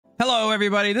Hello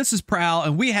everybody, this is Prowl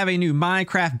and we have a new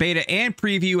Minecraft beta and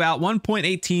preview out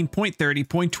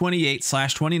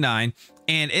 1.18.30.28/29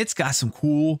 and it's got some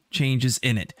cool changes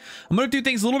in it. I'm going to do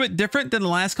things a little bit different than the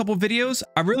last couple of videos.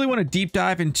 I really want to deep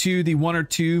dive into the one or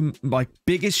two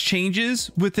biggest changes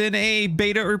within a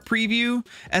beta or preview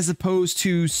as opposed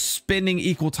to spending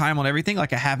equal time on everything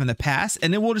like I have in the past,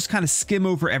 and then we'll just kind of skim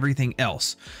over everything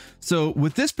else. So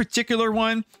with this particular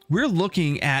one, we're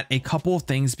looking at a couple of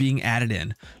things being added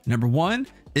in. Number one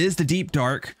is the deep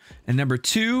dark, and number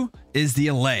two is the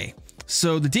allay.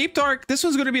 So the deep dark, this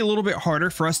one's going to be a little bit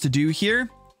harder for us to do here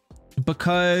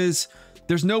because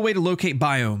there's no way to locate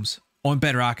biomes on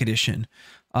Bedrock Edition.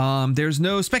 There's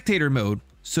no spectator mode,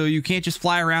 so you can't just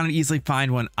fly around and easily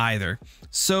find one either.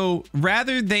 So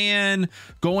rather than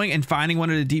going and finding one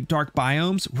of the deep dark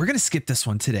biomes, we're going to skip this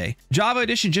one today. Java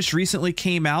Edition just recently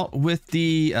came out with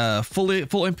the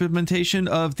full implementation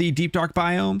of the deep dark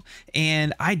biome,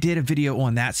 and I did a video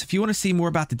on that. So if you want to see more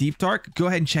about the deep dark, go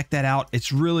ahead and check that out.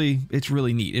 It's really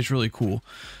neat. It's really cool.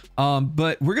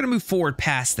 But we're going to move forward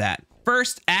past that.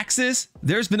 First, Axis.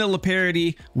 There's vanilla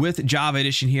parity with Java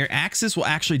Edition here. Axis will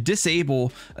actually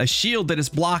disable a shield that is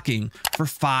blocking for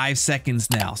 5 seconds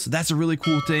now. So that's a really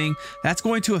cool thing. That's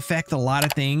going to affect a lot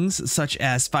of things, such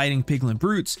as fighting piglin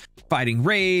brutes, fighting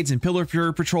raids and pillar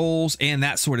patrols, and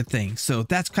that sort of thing. So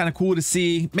that's kind of cool to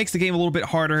see. Makes the game a little bit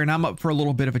harder, and I'm up for a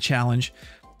little bit of a challenge.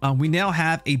 We now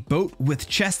have a boat with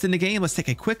chests in the game. Let's take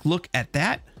a quick look at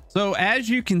that. So as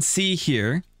you can see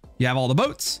here, you have all the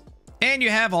boats. And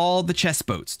you have all the chest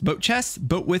boats, boat chests,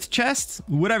 boat with chests,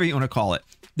 whatever you want to call it.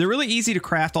 They're really easy to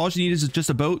craft. All you need is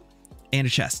just a boat and a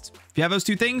chest. If you have those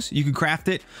two things, you can craft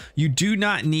it. You do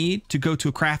not need to go to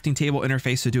a crafting table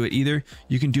interface to do it either.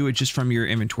 You can do it just from your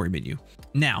inventory menu.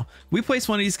 Now, we place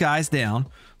one of these guys down.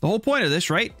 The whole point of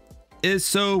this, right, is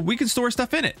so we can store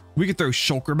stuff in it. We could throw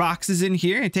shulker boxes in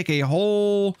here and take a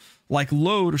whole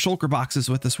load of shulker boxes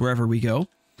with us wherever we go.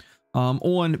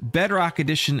 On Bedrock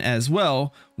Edition as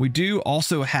well, we do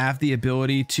also have the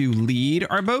ability to lead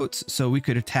our boats. So we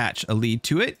could attach a lead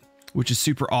to it, which is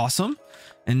super awesome.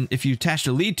 And if you attach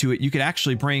a lead to it, you could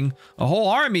actually bring a whole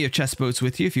army of chest boats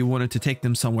with you if you wanted to take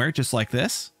them somewhere, just like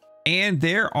this. And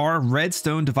there are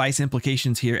redstone device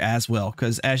implications here as well,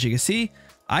 because as you can see,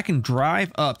 I can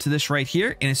drive up to this right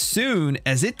here, and as soon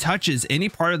as it touches any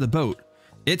part of the boat,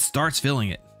 it starts filling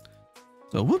it.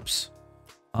 So whoops.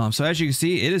 So as you can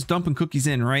see, it is dumping cookies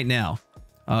in right now.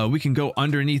 We can go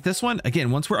underneath this one.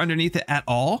 Again, once we're underneath it at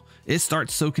all, it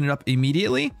starts soaking it up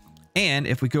immediately. And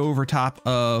if we go over top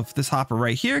of this hopper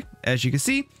right here, as you can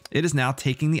see, it is now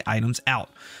taking the items out.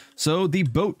 So the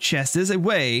boat chest is a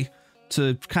way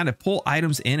to kind of pull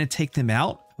items in and take them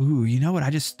out. Ooh, you know what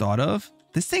I just thought of?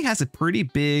 This thing has a pretty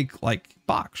big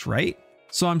box, right?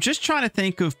 So I'm just trying to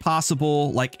think of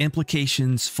possible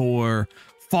implications for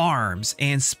farms,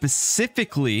 and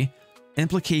specifically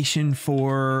implication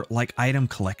for item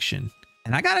collection.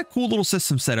 And I got a cool little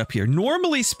system set up here.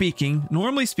 Normally speaking,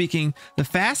 the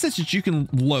fastest that you can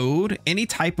load any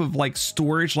type of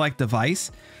storage device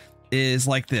is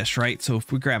like this, right? So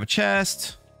if we grab a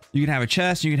chest, you can have a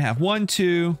chest, you can have 1,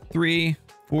 2, 3,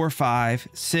 4, 5,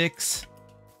 6,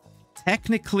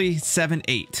 technically 7,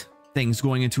 8 things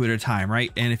going into it at a time,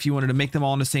 right? And if you wanted to make them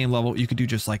all on the same level, you could do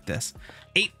just like this.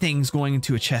 8 things going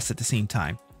into a chest at the same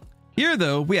time. Here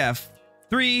though, we have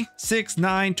 3, 6,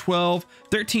 9, 12,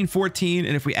 13, 14,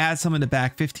 and if we add some in the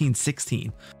back, 15,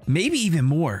 16, maybe even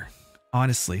more.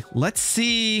 Honestly, let's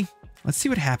see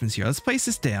what happens here. Let's place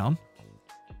this down,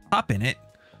 hop in it,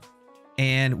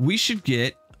 and we should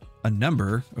get a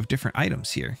number of different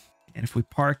items here. And if we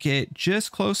park it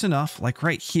just close enough, like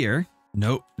right here,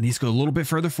 nope, it needs to go a little bit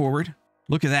further forward.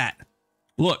 Look at that.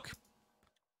 Look,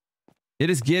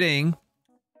 is it getting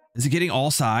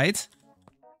all sides?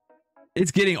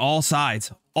 It's getting all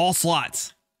sides, all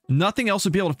slots. Nothing else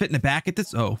would be able to fit in the back at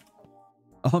this.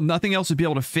 Nothing else would be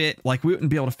able to fit. We wouldn't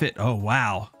be able to fit. Oh,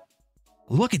 wow.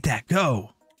 Look at that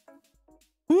go.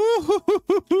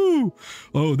 Woo-hoo-hoo-hoo-hoo.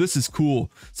 Oh, this is cool.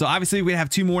 So obviously we have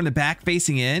 2 more in the back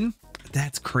facing in.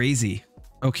 That's crazy.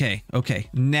 Okay.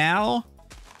 Now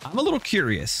I'm a little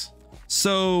curious.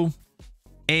 So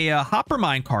a hopper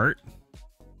minecart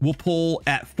will pull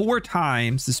at 4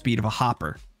 times the speed of a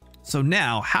hopper. So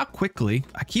now how quickly,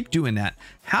 I keep doing that,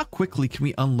 how quickly can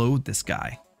we unload this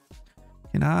guy?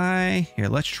 Here,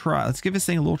 let's try. Let's give this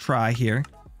thing a little try here.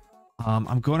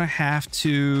 I'm going to have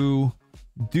to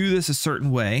do this a certain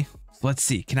way. So let's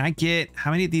see. How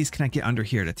many of these can I get under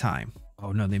here at a time?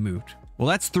 Oh no, they moved. Well,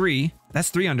 that's 3. That's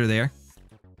 3 under there.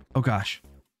 Oh gosh.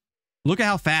 Look at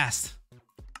how fast.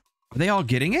 Are they all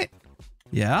getting it?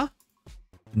 Yeah.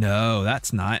 No,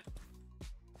 that's not.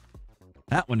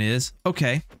 That one is.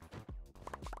 Okay.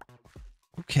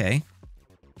 Okay.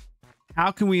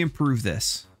 How can we improve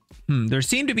this? There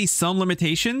seem to be some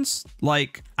limitations.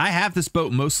 Like, I have this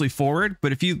boat mostly forward,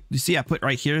 but if you see, I put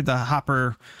right here, the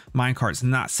hopper minecart's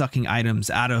not sucking items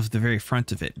out of the very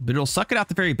front of it, but it'll suck it out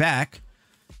the very back.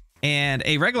 And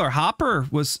a regular hopper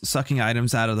was sucking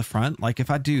items out of the front. Like if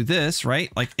I do this,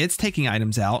 right, like it's taking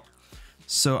items out.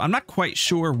 So I'm not quite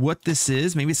sure what this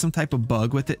is. Maybe some type of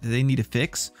bug with it that they need to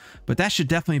fix, but that should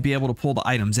definitely be able to pull the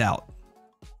items out.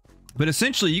 But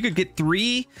essentially you could get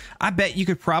 3. I bet you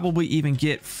could probably even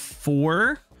get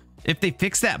 4 if they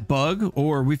fix that bug,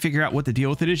 or we figure out what the deal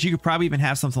with it is. You could probably even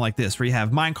have something like this where you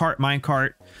have minecart,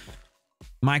 minecart,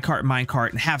 minecart, minecart,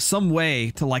 and have some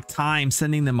way to like time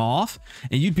sending them off,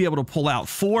 and you'd be able to pull out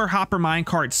 4 hopper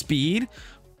minecart speed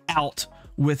out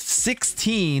with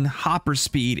 16 hopper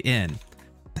speed in.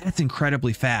 That's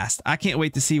incredibly fast. I can't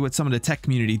wait to see what some of the tech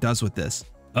community does with this.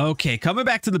 Okay, coming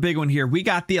back to the big one here, we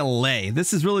got the Allay.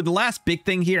 This is really the last big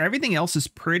thing here. Everything else is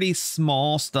pretty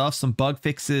small stuff, some bug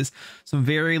fixes, some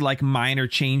very like minor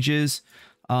changes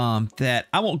that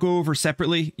I won't go over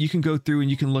separately. You can go through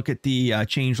and you can look at the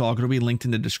changelog. It'll be linked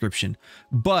in the description.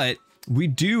 But we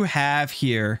do have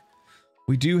here,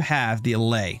 we do have the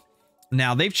Allay.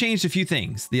 Now they've changed a few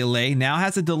things. The Allay now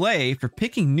has a delay for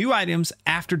picking new items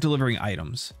after delivering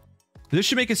items. This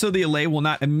should make it so the Allay will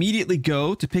not immediately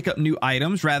go to pick up new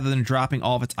items rather than dropping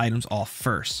all of its items off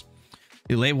first.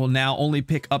 The Allay will now only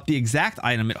pick up the exact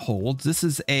item it holds. This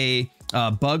is a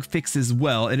bug fix as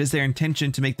well. It is their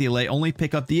intention to make the Allay only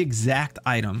pick up the exact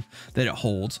item that it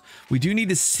holds. We do need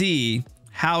to see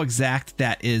how exact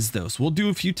that is though. So we'll do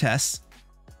a few tests.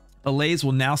 Allays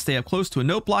will now stay up close to a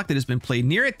note block that has been played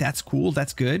near it. That's cool.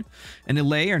 That's good. And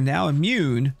Allay are now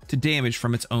immune to damage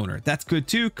from its owner. That's good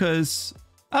too, because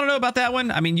I don't know about that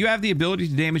one. I mean, you have the ability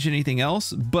to damage anything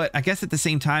else, but I guess at the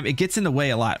same time, it gets in the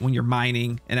way a lot when you're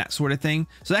mining and that sort of thing.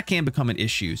 So that can become an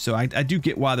issue. So I do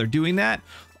get why they're doing that.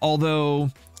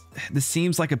 Although this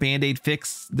seems like a band-aid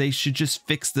fix. They should just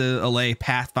fix the Allay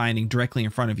pathfinding directly in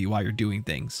front of you while you're doing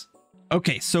things.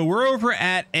 Okay, so we're over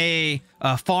at a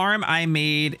farm I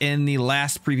made in the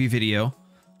last preview video.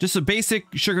 Just a basic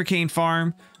sugarcane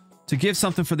farm to give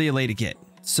something for the Allay to get.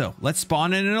 So let's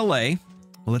spawn in an Allay.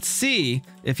 Let's see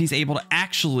if he's able to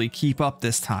actually keep up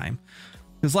this time.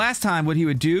 Because last time what he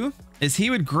would do is he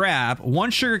would grab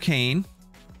 1 sugarcane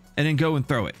and then go and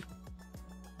throw it.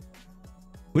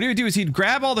 What he would do is he'd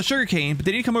grab all the sugarcane, but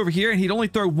then he'd come over here and he'd only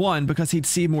throw 1 because he'd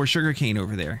see more sugarcane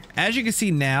over there. As you can see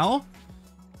now,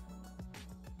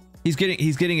 he's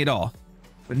getting it all.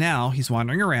 But now he's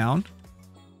wandering around.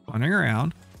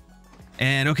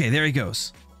 And okay, there he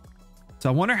goes. So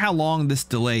I wonder how long this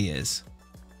delay is.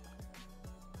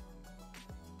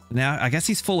 Now, I guess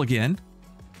he's full again.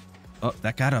 Oh,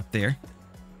 that got up there.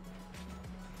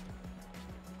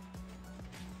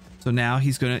 So now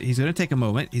he's gonna take a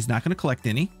moment. He's not gonna collect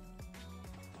any.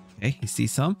 Okay, he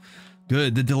sees some.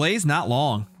 Good. The delay is not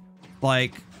long.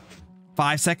 Like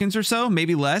 5 seconds or so,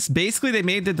 maybe less. Basically, they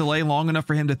made the delay long enough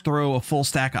for him to throw a full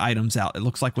stack of items out. It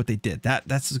looks like what they did.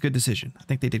 That's a good decision. I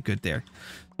think they did good there.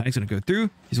 Now he's gonna go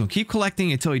through. He's gonna keep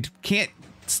collecting until he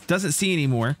doesn't see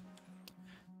anymore.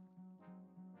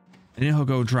 And then he'll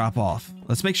go drop off.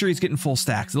 Let's make sure he's getting full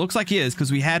stacks. It looks like he is because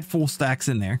we had full stacks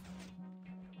in there.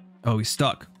 Oh, he's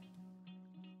stuck.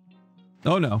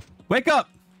 Oh no. Wake up.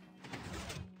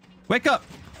 Wake up.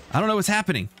 I don't know what's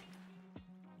happening.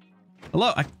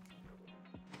 Hello.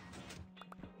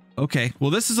 Okay. Well,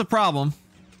 this is a problem.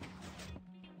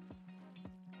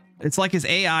 It's like his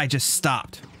AI just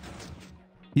stopped.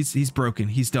 He's broken.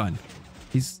 He's done.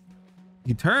 He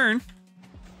can turn,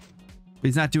 but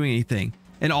he's not doing anything.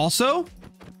 And also,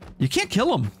 you can't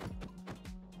kill him.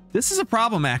 This is a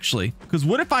problem, actually. Because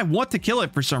what if I want to kill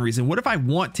it for some reason? What if I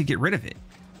want to get rid of it?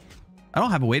 I don't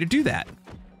have a way to do that.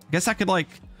 I guess I could, like,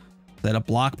 set a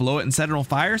block below it and set it on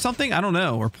fire or something? I don't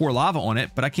know. Or pour lava on it,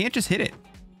 but I can't just hit it.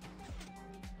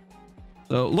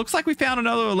 So it looks like we found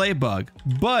another Allay bug.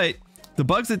 But the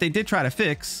bugs that they did try to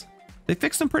fix, they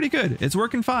fixed them pretty good. It's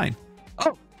working fine.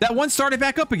 Oh, that one started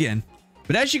back up again.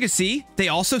 But as you can see, they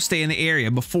also stay in the area.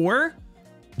 Before,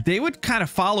 they would kind of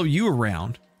follow you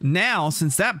around. Now,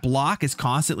 since that block is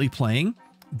constantly playing,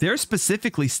 they're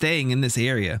specifically staying in this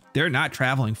area. They're not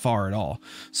traveling far at all.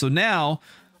 So now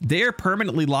they're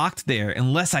permanently locked there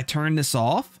unless I turn this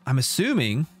off. I'm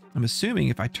assuming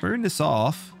if I turn this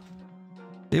off,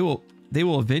 they will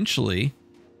eventually,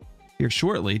 here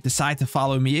shortly, decide to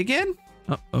follow me again.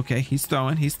 Oh, okay, he's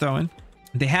throwing.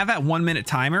 They have that 1 minute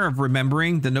timer of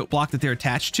remembering the note block that they're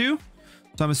attached to.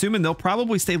 So I'm assuming they'll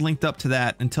probably stay linked up to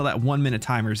that until that 1 minute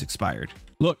timer is expired.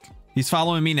 Look, he's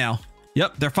following me now.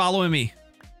 Yep, they're following me.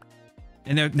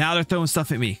 And now they're throwing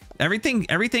stuff at me.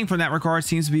 Everything from that regard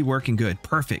seems to be working good.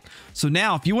 Perfect. So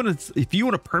now if you want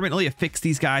to permanently affix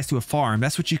these guys to a farm,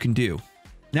 that's what you can do.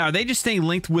 Now, are they just staying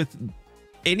linked with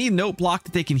any note block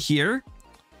that they can hear?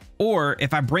 Or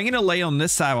if I bring in Allay on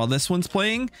this side while this one's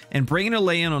playing and bring in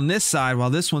Allay on this side while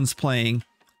this one's playing,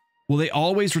 will they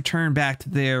always return back to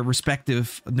their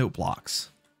respective note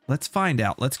blocks? Let's find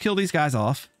out. Let's kill these guys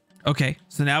off. Okay,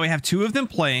 so now we have 2 of them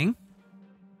playing.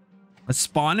 Let's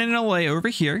spawn in an Allay over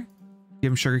here.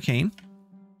 Give him sugarcane.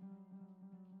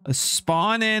 Let's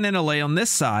spawn in an Allay on this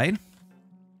side.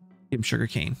 Give him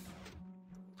sugarcane.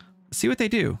 Let's see what they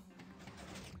do.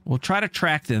 We'll try to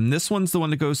track them. This one's the one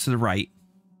that goes to the right.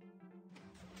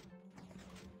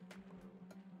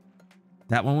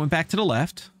 That one went back to the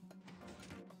left.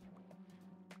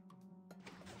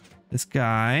 This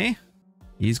guy,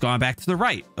 he's gone back to the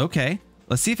right. Okay,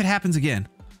 let's see if it happens again.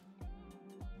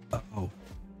 Uh-oh.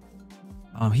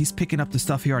 He's picking up the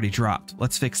stuff he already dropped.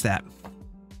 Let's fix that.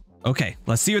 Okay,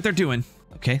 let's see what they're doing.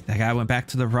 Okay, that guy went back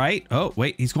to the right. Oh,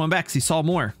 wait, he's going back because he saw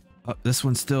more. Oh, this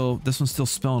one's still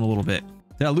spilling a little bit.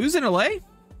 Did I lose an Allay?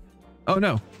 Oh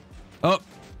no. Oh,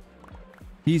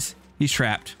 he's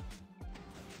trapped.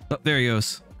 Oh, there he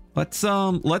goes. Let's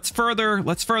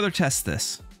further test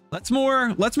this. Let's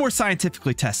more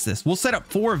scientifically test this. We'll set up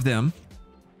 4 of them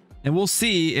and we'll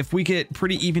see if we get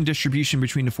pretty even distribution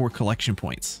between the 4 collection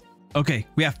points. Okay,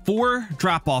 we have 4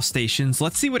 drop-off stations.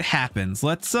 Let's see what happens.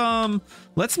 Let's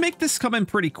make this come in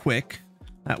pretty quick.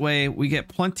 That way we get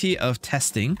plenty of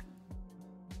testing.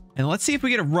 And let's see if we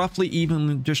get a roughly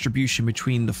even distribution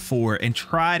between the 4 and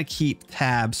try to keep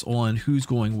tabs on who's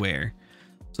going where.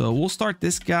 So we'll start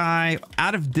this guy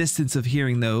out of distance of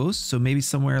hearing those. So maybe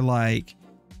somewhere like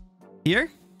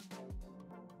here.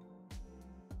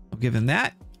 I'll give him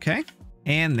that. Okay.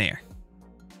 And there.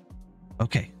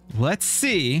 Okay. Let's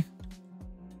see.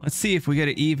 Let's see if we get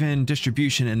an even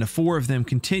distribution and the 4 of them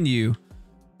continue.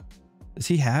 Does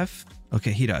he have?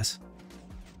 Okay, he does.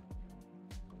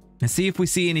 And see if we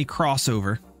see any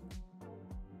crossover.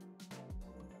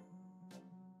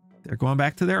 They're going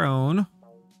back to their own.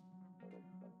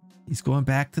 He's going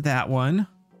back to that one.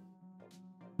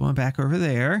 Going back over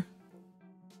there.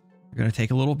 They're going to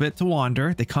take a little bit to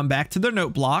wander. They come back to their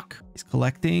note block. He's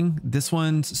collecting. This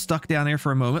one's stuck down there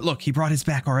for a moment. Look, he brought his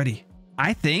back already.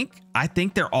 I think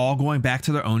they're all going back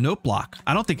to their own note block.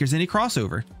 I don't think there's any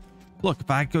crossover. Look,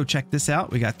 if I go check this out,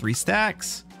 we got 3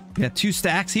 stacks. We got 2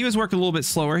 stacks. He was working a little bit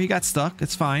slower. He got stuck.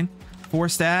 It's fine. 4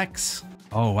 stacks.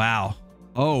 Oh, wow.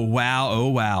 Oh, wow. Oh,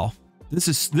 wow. This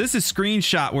is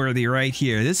screenshot worthy right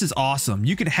here. This is awesome.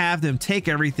 You can have them take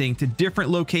everything to different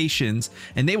locations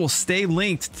and they will stay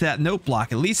linked to that note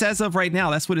block. At least as of right now,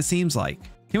 that's what it seems like.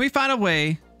 Can we find a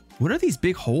way? What are these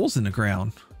big holes in the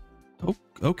ground? Oh,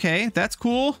 okay, that's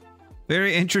cool.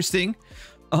 Very interesting.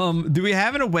 Do we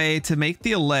have a way to make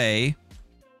the Allay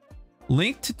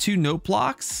linked to 2 note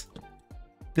blocks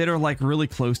that are like really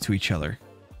close to each other?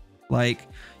 Like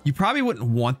you probably wouldn't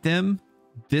want them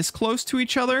this close to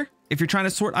each other if you're trying to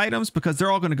sort items because they're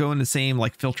all going to go in the same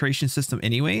like filtration system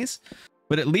anyways.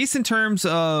 But at least in terms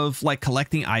of like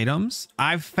collecting items,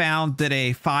 I've found that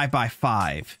a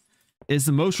 5x5 is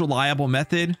the most reliable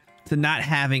method to not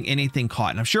having anything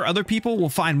caught. And I'm sure other people will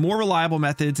find more reliable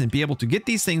methods and be able to get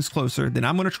these things closer than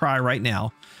I'm going to try right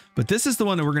now. But this is the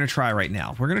one that we're going to try right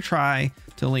now. We're going to try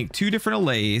to link 2 different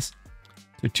Allays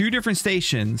to 2 different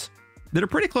stations that are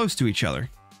pretty close to each other.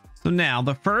 So now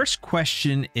the first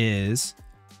question is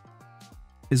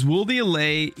will the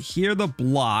Allay hear the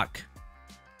block,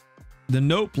 the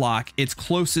note block it's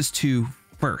closest to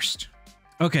first?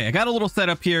 Okay, I got a little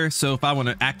setup here. So if I want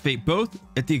to activate both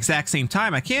at the exact same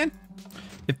time, I can.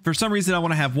 If for some reason I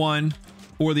want to have one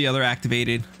or the other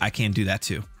activated, I can do that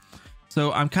too.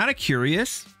 So I'm kind of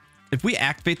curious if we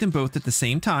activate them both at the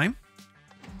same time,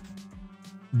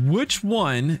 which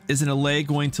one is an Allay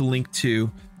going to link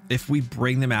to if we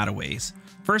bring them out of ways?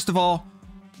 First of all,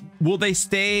 will they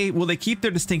keep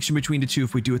their distinction between the 2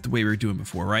 if we do it the way we were doing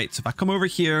before, right? So if I come over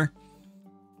here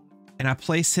and I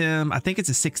place him, I think it's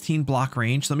a 16 block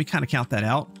range. Let me kind of count that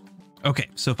out. Okay,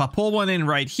 so if I pull one in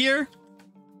right here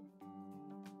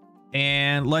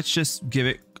and let's just give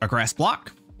it a grass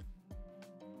block.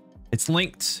 It's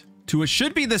linked to, it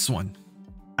should be this one,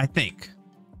 I think.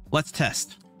 Let's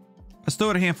test. Let's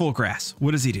throw it a handful of grass.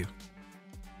 What does he do?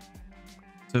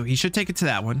 So he should take it to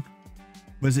that one.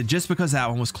 Was it just because that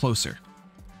one was closer?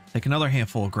 Take another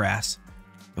handful of grass.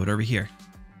 Throw it over here.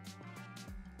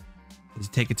 Does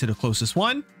he take it to the closest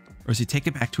one? Or does he take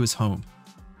it back to his home?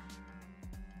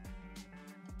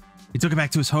 He took it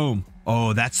back to his home.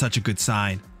 Oh, that's such a good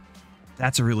sign.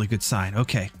 That's a really good sign.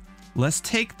 Okay, let's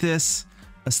take this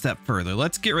a step further.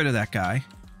 Let's get rid of that guy.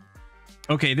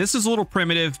 Okay, this is a little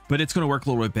primitive, but it's going to work a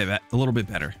little bit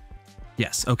better.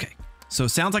 Yes, okay. So it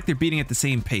sounds like they're beating at the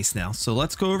same pace now. So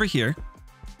let's go over here.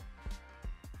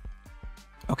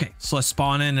 Okay, so let's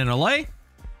spawn in an Allay.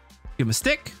 Give him a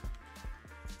stick.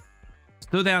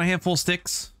 Throw down a handful of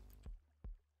sticks.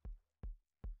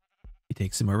 He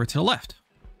takes him over to the left.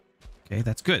 Okay,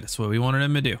 that's good. That's what we wanted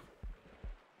him to do.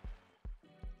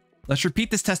 Let's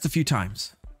repeat this test a few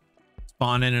times.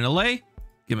 Spawn in an Allay.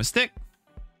 Give him a stick.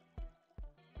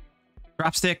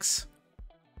 Drop sticks.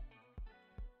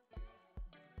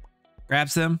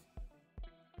 Grabs them.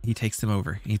 He takes them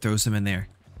over. He throws them in there.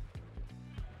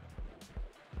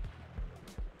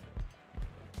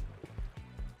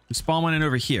 We spawn one in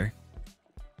over here.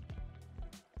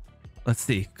 Let's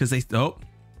see, because oh,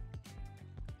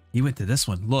 he went to this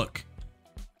one. Look,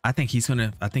 I think he's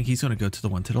gonna go to the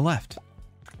one to the left.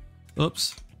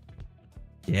 Oops.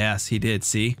 Yes, he did.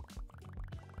 See?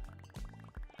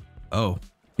 Oh,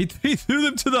 he threw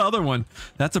them to the other one.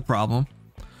 That's a problem.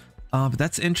 But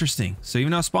that's interesting. So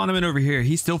even though I spawned him in over here,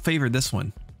 he still favored this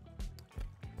one.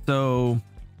 So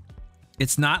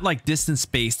it's not like distance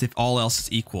based if all else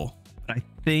is equal. But I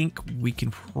think we can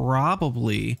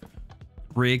probably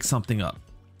rig something up.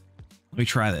 Let me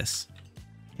try this.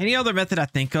 Any other method I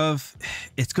think of,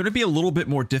 it's going to be a little bit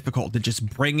more difficult than just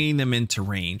bringing them into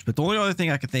range. But the only other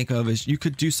thing I could think of is you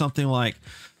could do something like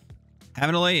have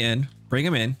an Allay in, bring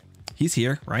him in. He's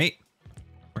here, right?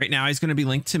 Right now he's going to be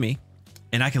linked to me,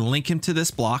 and I can link him to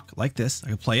this block like this. I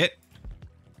can play it,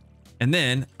 and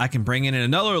then I can bring in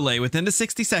another Allay within the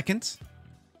 60 seconds.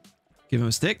 Give him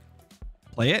a stick,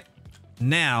 play it.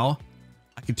 Now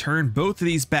I can turn both of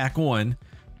these back on,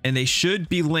 and they should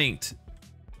be linked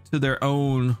to their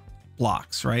own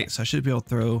blocks, right? So I should be able to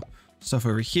throw stuff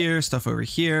over here, stuff over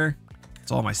here.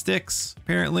 It's all my sticks,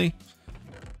 apparently.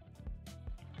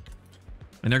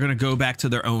 And they're going to go back to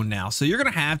their own now. So you're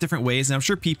going to have different ways, and I'm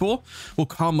sure people will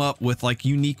come up with like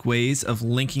unique ways of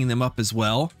linking them up as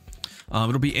well.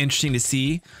 It'll be interesting to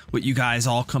see what you guys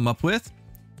all come up with.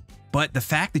 But the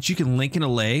fact that you can link an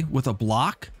Allay with a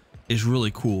block is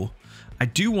really cool. I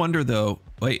do wonder though,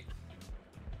 wait.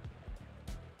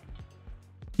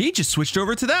 He just switched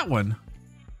over to that one.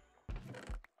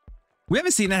 We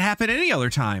haven't seen that happen any other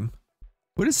time.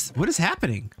 What is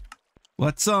happening?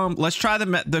 Let's try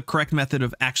the correct method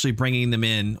of actually bringing them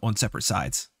in on separate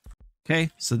sides.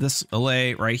 Okay, so this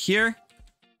Allay right here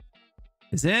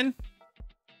is in.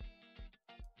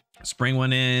 Let's bring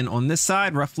one in on this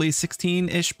side, roughly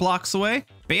 16-ish blocks away.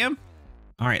 Bam.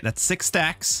 All right, that's 6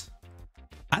 stacks.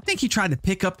 I think he tried to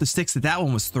pick up the sticks that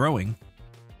one was throwing.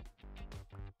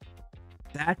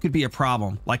 That could be a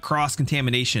problem, like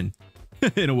cross-contamination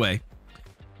in a way.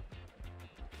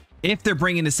 If they're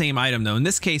bringing the same item though. In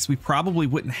this case, we probably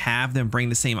wouldn't have them bring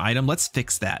the same item. Let's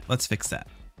fix that. Let's fix that.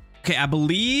 Okay, I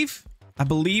believe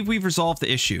we've resolved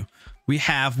the issue. We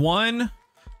have one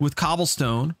with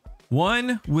cobblestone,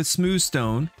 one with smooth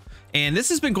stone, and this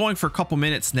has been going for a couple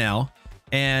minutes now.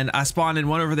 And I spawned in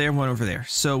one over there, one over there.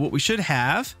 So what we should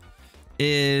have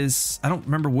is, I don't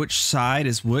remember which side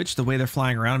is which. The way they're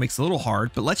flying around, it makes it a little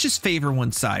hard, but let's just favor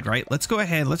one side, right? Let's go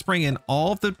ahead. Let's bring in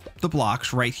all of the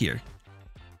blocks right here.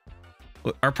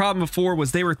 Our problem before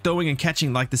was they were throwing and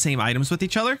catching like the same items with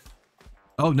each other.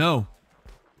 Oh no,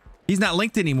 he's not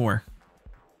linked anymore.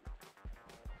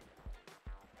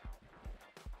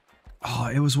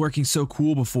 Oh, it was working so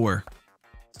cool before.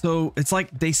 So it's like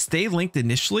they stay linked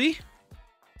initially.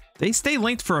 They stay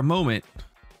linked for a moment.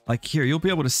 Like here, you'll be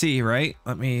able to see, right?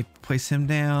 Let me place him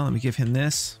down. Let me give him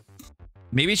this.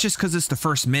 Maybe it's just because it's the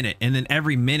first minute, and then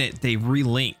every minute they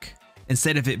relink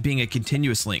instead of it being a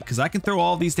continuous link. Because I can throw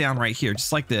all these down right here,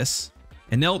 just like this,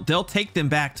 and they'll take them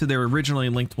back to their originally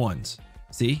linked ones.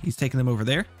 See, he's taking them over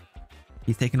there.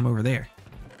 He's taking them over there.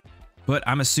 But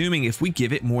I'm assuming if we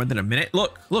give it more than a minute,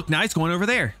 look, now he's going over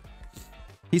there.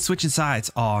 He's switching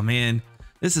sides. Oh man,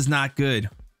 this is not good.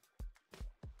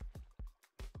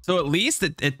 So at least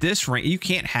at this rate, you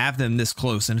can't have them this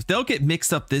close. And if they'll get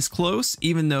mixed up this close,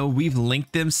 even though we've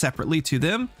linked them separately to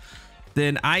them,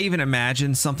 then I even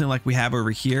imagine something like we have over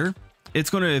here.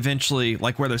 It's going to eventually,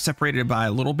 like where they're separated by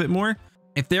a little bit more.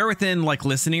 If they're within like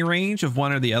listening range of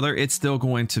one or the other, it's still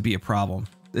going to be a problem.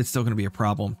 It's still going to be a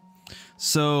problem.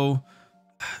 So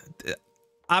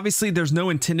obviously there's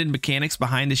no intended mechanics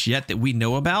behind this yet that we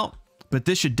know about, but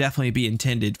this should definitely be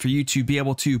intended for you to be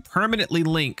able to permanently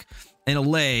link an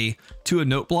Allay to a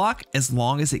note block as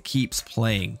long as it keeps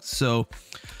playing. So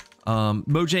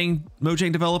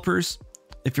Mojang developers,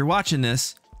 if you're watching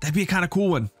this, that'd be a kind of cool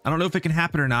one. I don't know if it can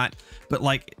happen or not, but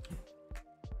like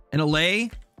an Allay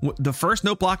the first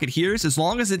note block adheres, as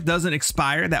long as it doesn't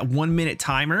expire that 1 minute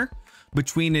timer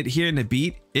between it here and the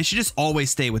beat, it should just always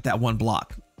stay with that one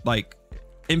block, like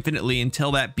infinitely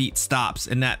until that beat stops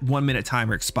and that 1 minute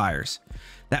timer expires.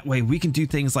 That way we can do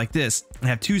things like this and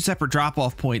have 2 separate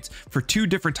drop-off points for 2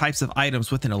 different types of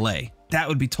items within Allay. That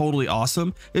would be totally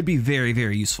awesome. It'd be very,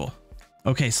 very useful.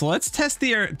 Okay, so let's test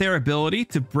their ability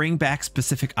to bring back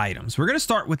specific items. We're gonna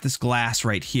start with this glass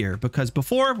right here, because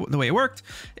before, the way it worked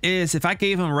is if I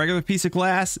gave him a regular piece of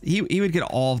glass, he would get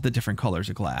all of the different colors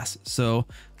of glass. So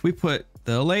if we put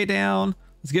the Allay down,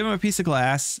 let's give him a piece of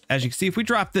glass. As you can see, if we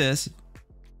drop this,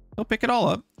 he'll pick it all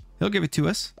up. He'll give it to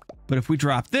us. But if we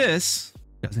drop this,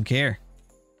 doesn't care.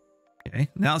 Okay,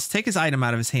 now let's take his item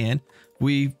out of his hand.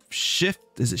 We shift,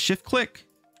 is it shift click?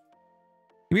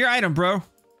 Give me your item, bro.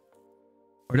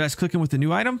 Or did I just click him with the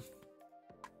new item?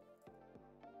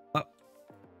 Oh,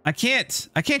 I can't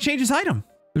change his item.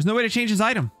 There's no way to change his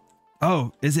item.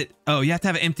 Oh, is it? Oh, you have to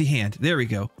have an empty hand. There we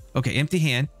go. Okay, empty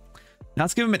hand. Now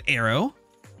let's give him an arrow.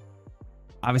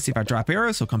 Obviously, if I drop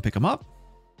arrows, he'll come pick them up.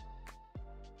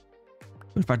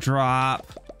 What if I drop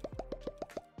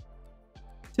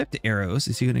tipped arrows?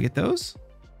 Is he going to get those?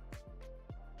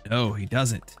 No, he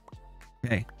doesn't.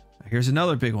 Okay, here's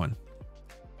another big one.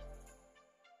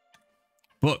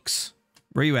 Books.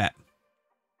 Where you at?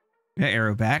 Got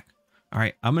arrow back. All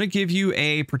right, I'm going to give you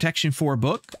a protection 4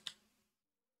 book.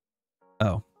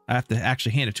 Oh, I have to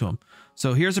actually hand it to him.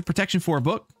 So here's a protection 4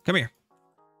 book. Come here.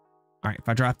 All right, if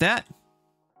I drop that.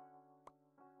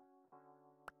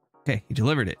 Okay, he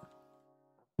delivered it.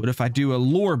 What if I do a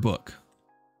lore book?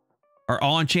 Are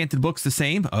all enchanted books the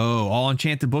same? Oh, all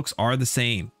enchanted books are the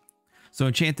same. So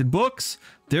enchanted books,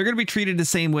 they're going to be treated the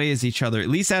same way as each other, at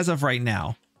least as of right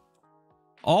now.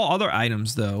 All other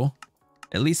items, though,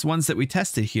 at least ones that we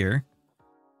tested here,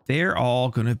 they're all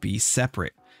going to be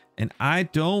separate. And I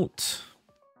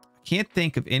can't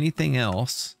think of anything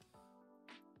else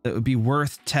that would be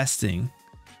worth testing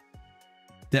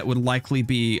that would likely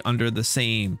be under the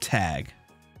same tag.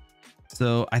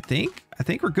 So I think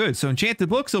we're good. So enchanted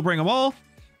books, they'll bring them all.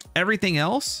 Everything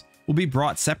else will be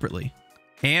brought separately.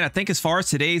 And I think as far as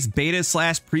today's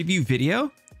beta/preview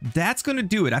video, that's going to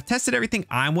do it. I've tested everything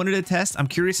I wanted to test. I'm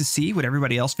curious to see what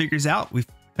everybody else figures out. We've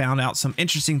found out some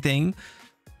interesting things.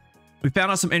 We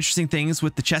found out some interesting things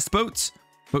with the chest boats,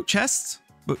 boat chests,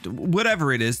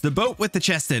 whatever it is, the boat with the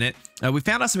chest in it. We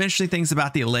found out some interesting things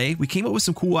about the Allay. We came up with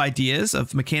some cool ideas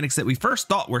of mechanics that we first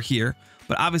thought were here,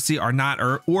 but obviously are not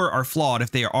or are flawed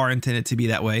if they are intended to be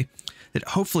that way, that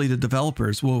hopefully the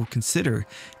developers will consider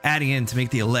adding in to make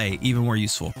the Allay even more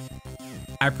useful.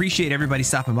 I appreciate everybody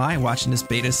stopping by and watching this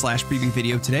beta/preview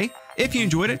video today. If you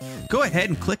enjoyed it, go ahead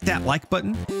and click that like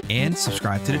button and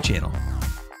subscribe to the channel.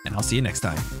 And I'll see you next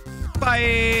time.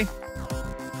 Bye!